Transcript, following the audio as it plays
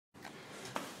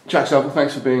Jack Saville,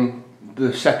 thanks for being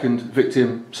the second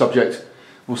victim subject.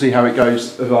 We'll see how it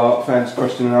goes of our fans'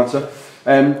 question and answer.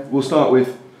 We'll start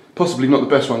with possibly not the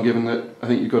best one, given that I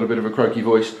think you've got a bit of a croaky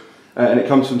voice, and it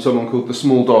comes from someone called the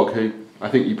Small Dog, who I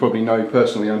think you probably know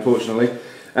personally, unfortunately.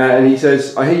 And he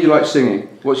says, "I hear you like singing.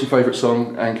 What's your favourite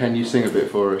song, and can you sing a bit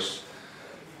for us?"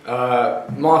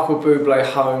 Michael Bublé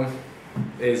 "Home"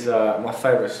 is my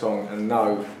favourite song, and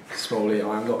no, Smalley,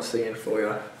 I am not singing for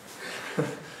you.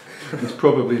 It's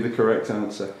probably the correct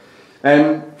answer.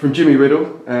 From Jimmy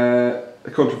Riddle,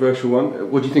 a controversial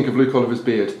one. What do you think of Luke Oliver's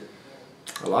beard?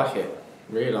 I like it,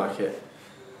 really like it.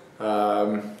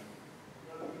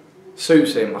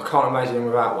 Suits him, I can't imagine him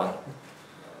without one.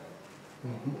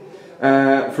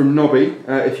 From Nobby,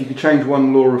 if you could change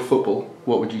one law of football,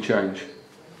 what would you change?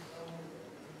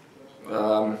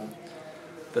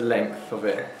 The length of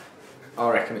it. I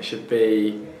reckon it should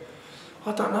be,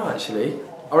 I don't know actually.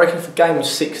 I reckon if the game was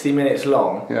 60 minutes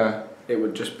long, Yeah. it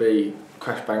would just be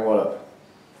crash bang wallop.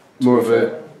 More of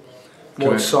a...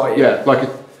 More exciting. Yeah, like a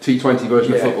T20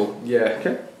 version of football. Yeah.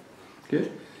 Okay,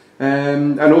 good.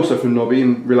 And also from Nobby,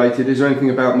 and related, is there anything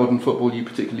about modern football you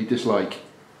particularly dislike?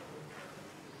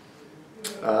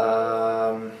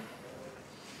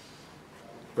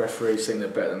 Referees think they're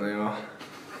better than they are.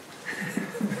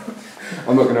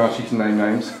 I'm not going to ask you to name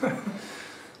names.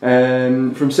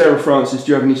 From Sarah Francis,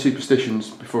 do you have any superstitions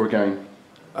before a game?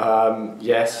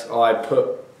 Yes, I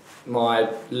put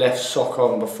my left sock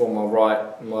on before my right,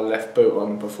 and my left boot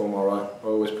on before my right. I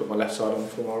always put my left side on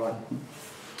before my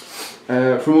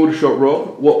right. From Aldershot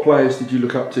Rob, what players did you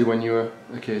look up to when you were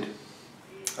a kid?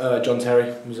 John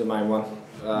Terry was the main one.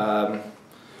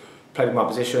 Played in my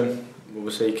position,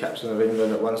 obviously captain of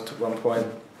England at one point,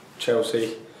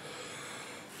 Chelsea.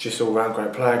 Just all round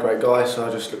great player, great guy, so I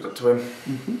just looked up to him.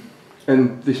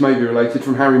 And this may be related,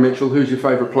 from Harry Mitchell, who's your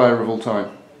favourite player of all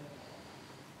time?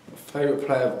 Favourite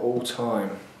player of all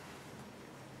time?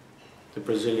 The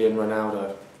Brazilian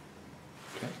Ronaldo.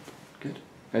 Okay, good.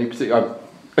 Any particular,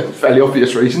 fairly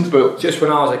obvious reasons, but... Just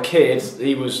when I was a kid, do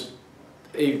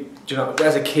you know,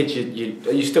 as a kid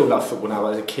you still love football now,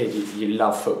 but as a kid you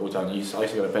love football, don't you? I used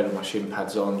to go to bed with my shin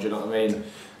pads on, do you know what I mean?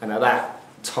 And at that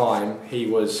time, he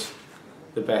was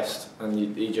the best,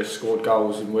 and he just scored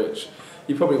goals in which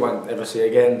you probably won't ever see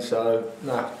again, so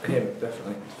no, him,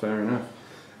 definitely. Fair enough.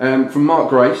 From Mark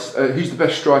Grace, who's the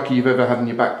best striker you've ever had in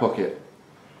your back pocket?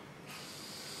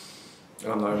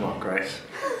 I know Mark Grace.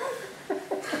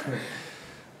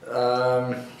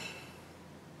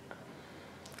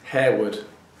 Harewood.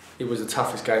 He was the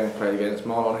toughest game I played against,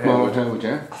 Marlon Harewood. Marlon Harewood,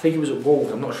 yeah. I think he was at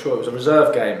Wolves, I'm not sure, it was a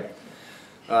reserve game.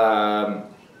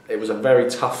 It was a very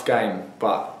tough game,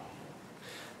 but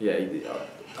yeah,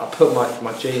 I put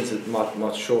my jeans,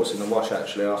 my shorts in the wash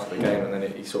actually after the game, and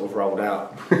then he sort of rolled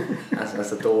out as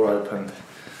the door opened.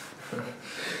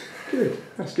 Good,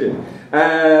 that's good.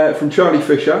 From Charlie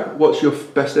Fisher, what's your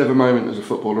best ever moment as a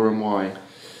footballer and why?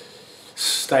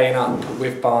 Staying up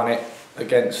with Barnet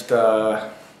against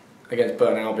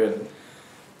Burton Albion.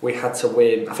 We had to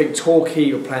win. I think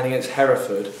Torquay were playing against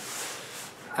Hereford,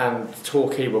 and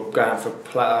Torquay were going for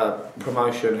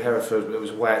promotion. Hereford, it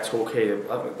was away at Torquay.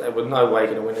 They were no way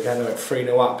going to win the game. They went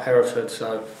 3-0 up Hereford,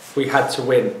 so we had to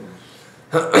win.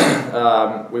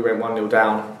 We went 1-0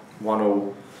 down,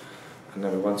 1-1, and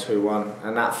then we won 2-1.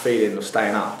 And that feeling of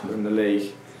staying up in the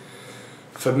league,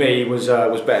 for me, was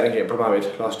better than getting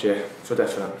promoted last year, for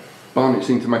definite. Barnet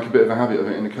seemed to make a bit of a habit of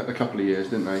it in a couple of years,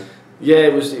 didn't they? Yeah,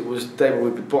 it was. They were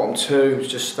bottom two,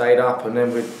 just stayed up, and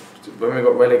then when we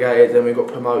got relegated, then we got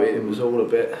promoted. It was all a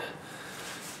bit,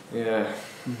 yeah.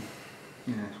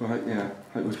 Yeah, well, hope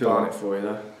we feel feel Barnet for you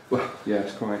though. Well,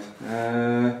 yes, quite.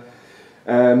 I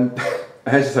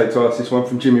hesitate to ask this one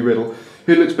from Jimmy Riddle.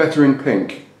 Who looks better in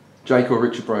pink, Jake or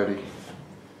Richard Brodie?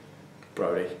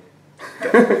 Brodie,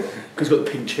 because he's got the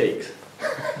pink cheeks.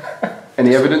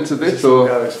 Any evidence of this, or?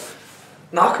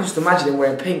 No, I can just imagine him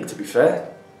wearing pink, to be fair.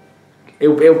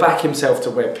 He'll back himself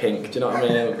to wear pink, do you know what I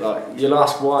mean? Like, you'll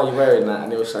ask why you're wearing that,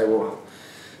 and he'll say, well,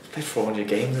 I've played 400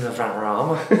 games in the front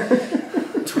row.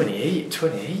 28.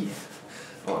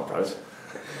 Alright, bros.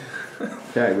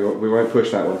 Okay, we won't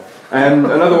push that one.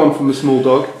 Another one from the Small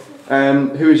Dog.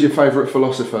 Who is your favourite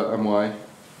philosopher and why?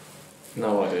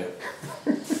 No idea.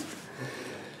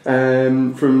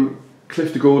 From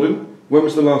Cliff de Gordon. When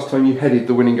was the last time you headed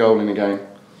the winning goal in a game?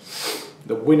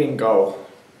 The winning goal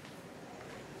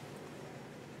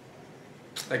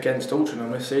against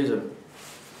Altrincham this season,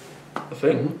 I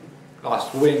think.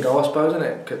 Last winning goal, I suppose, isn't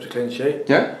it? Kept a clean sheet.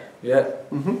 Yeah? Yeah.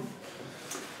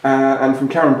 And from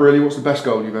Karen Briley, what's the best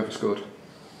goal you've ever scored?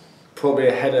 Probably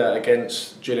a header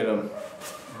against Gillingham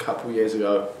a couple of years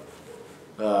ago.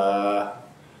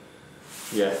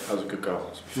 Yeah, that was a good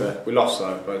goal, to be fair. We lost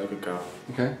though, but it was a good goal.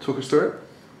 Okay, talk us through it.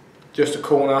 Just a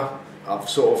corner. I've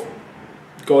sort of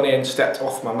gone in, stepped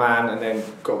off my man, and then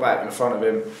got back in front of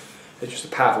him. It's just a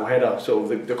powerful header.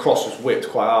 Sort of the cross was whipped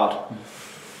quite hard.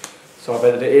 So I've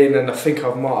headed it in, and I think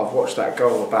I might have watched that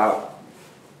goal about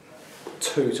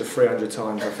 200 to 300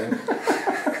 times, I think.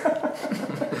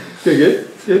 Good.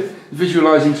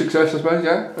 Visualising success, I suppose,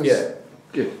 yeah? Yeah.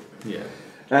 Good. Yeah.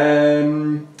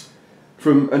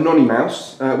 From a nonny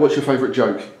mouse, what's your favourite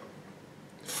joke?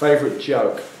 Favourite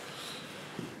joke?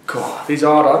 God, these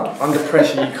are under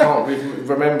pressure. You can't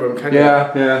remember them, can you?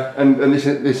 Yeah. And this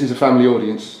is a family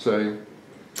audience, so.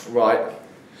 Right.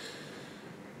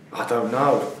 I don't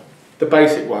know. The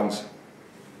basic ones.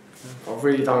 I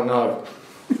really don't know.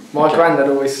 My granddad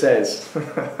always says.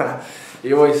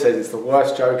 He always says it's the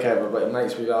worst joke ever, but it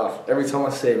makes me laugh. Every time I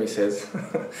see him, he says,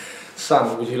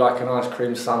 "Son, would you like an ice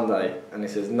cream sundae?" And he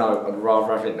says, "No, I'd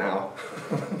rather have it now."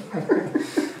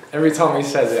 Every time he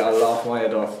says it, I laugh my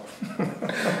head off.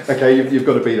 Okay, you've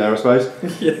got to be there, I suppose.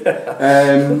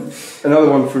 Yeah. Another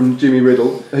one from Jimmy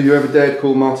Riddle. Have you ever dared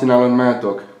call Martin Allen Mad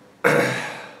Dog?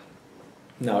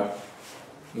 No.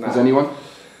 Has anyone?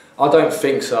 I don't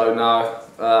think so,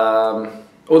 no.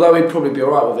 Although he'd probably be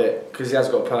alright with it, because he has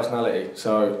got a personality,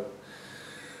 so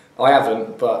I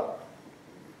haven't, but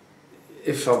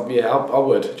if I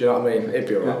would, do you know what I mean? He'd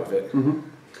be alright with it.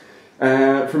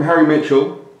 Mm-hmm. From Harry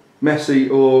Mitchell, Messi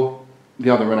or the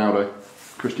other Ronaldo,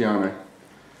 Cristiano?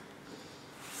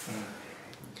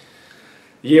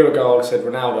 A year ago I said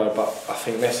Ronaldo, but I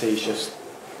think Messi's just,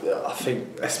 I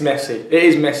think it's Messi. It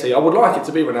is Messi. I would like it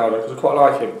to be Ronaldo, because I quite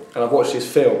like him, and I've watched his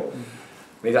film.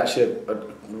 And he's actually a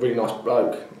really nice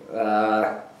bloke,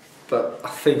 but I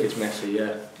think it's Messi,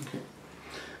 yeah. Okay.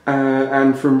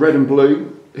 And from Red and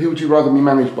Blue, who would you rather be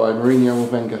managed by, Mourinho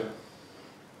or Wenger?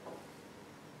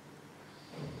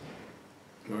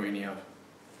 Mourinho.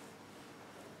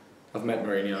 I've met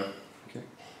Mourinho. Okay.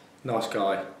 Nice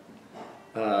guy.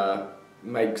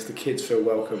 Makes the kids feel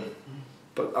welcome,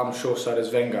 but I'm sure so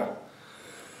does Wenger.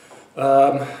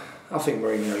 I think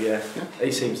Mourinho, yeah.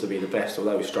 He seems to be the best,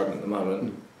 although he's struggling at the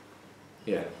moment.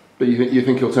 Yeah. But you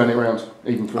think he'll turn it around,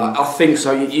 even from... I think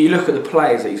so. You look at the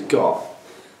players that he's got,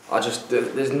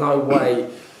 there's no way...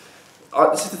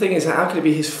 the thing is, how can it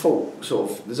be his fault?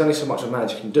 Sort of, there's only so much a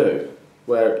manager can do,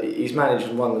 where he's managed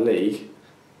and won the league.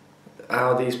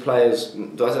 How these players...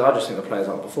 I just think the players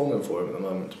aren't performing for him at the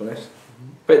moment, to be honest.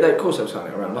 But of course they'll turn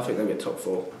it around. I think they'll get top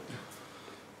 4.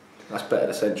 That's better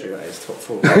the century, that is, top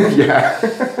 4. Yeah.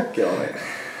 Get on it.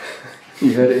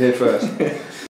 You heard it here first.